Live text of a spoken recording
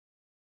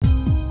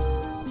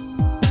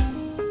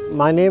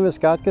My name is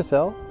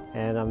Cassell,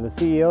 and I'm the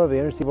CEO of the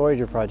Undersea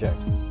Voyager Project.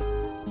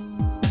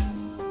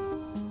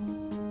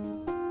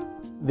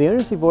 The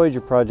Undersea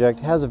Voyager Project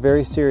has a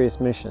very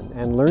serious mission,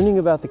 and learning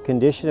about the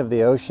condition of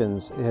the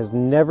oceans has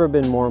never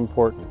been more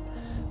important.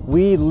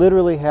 We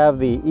literally have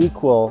the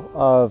equal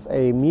of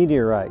a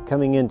meteorite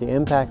coming in to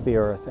impact the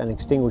Earth and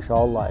extinguish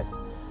all life,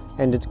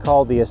 and it's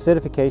called the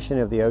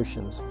acidification of the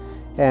oceans.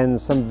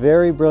 And some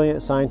very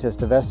brilliant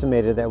scientists have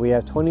estimated that we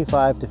have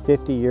 25 to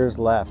 50 years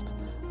left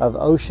of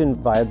ocean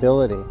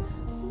viability.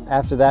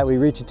 After that, we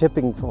reach a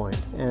tipping point,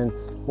 and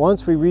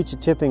once we reach a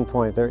tipping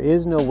point, there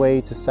is no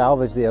way to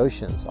salvage the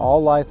oceans. All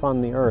life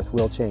on the Earth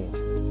will change.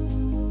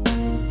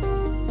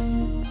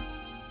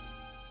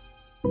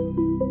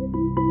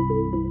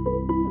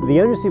 The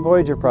Undersea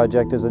Voyager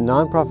Project is a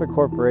non-profit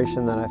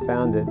corporation that I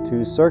founded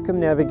to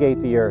circumnavigate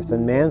the Earth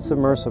and man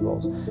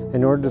submersibles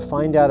in order to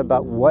find out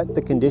about what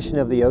the condition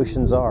of the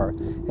oceans are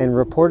and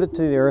report it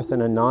to the Earth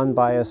in a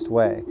non-biased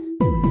way.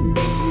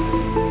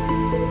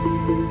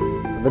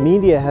 The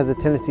media has a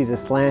tendency to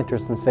slant or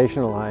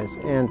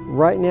sensationalize, and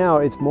right now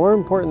it's more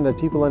important that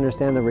people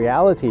understand the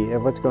reality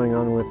of what's going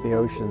on with the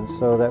oceans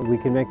so that we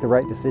can make the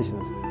right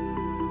decisions.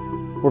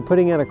 We're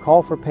putting out a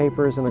call for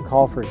papers and a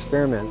call for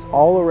experiments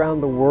all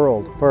around the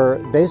world for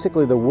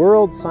basically the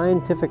world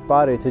scientific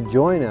body to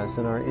join us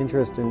in our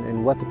interest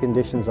in what the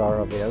conditions are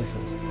of the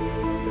oceans.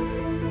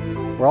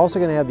 We're also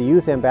going to have the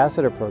Youth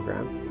Ambassador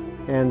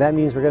Program, and that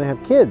means we're going to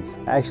have kids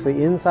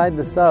actually inside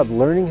the sub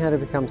learning how to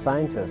become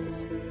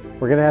scientists.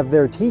 We're going to have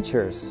their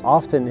teachers,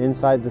 often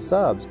inside the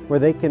subs, where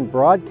they can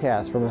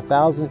broadcast from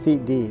 1,000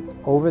 feet deep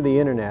over the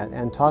internet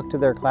and talk to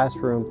their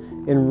classroom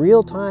in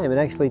real time and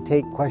actually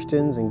take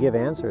questions and give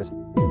answers.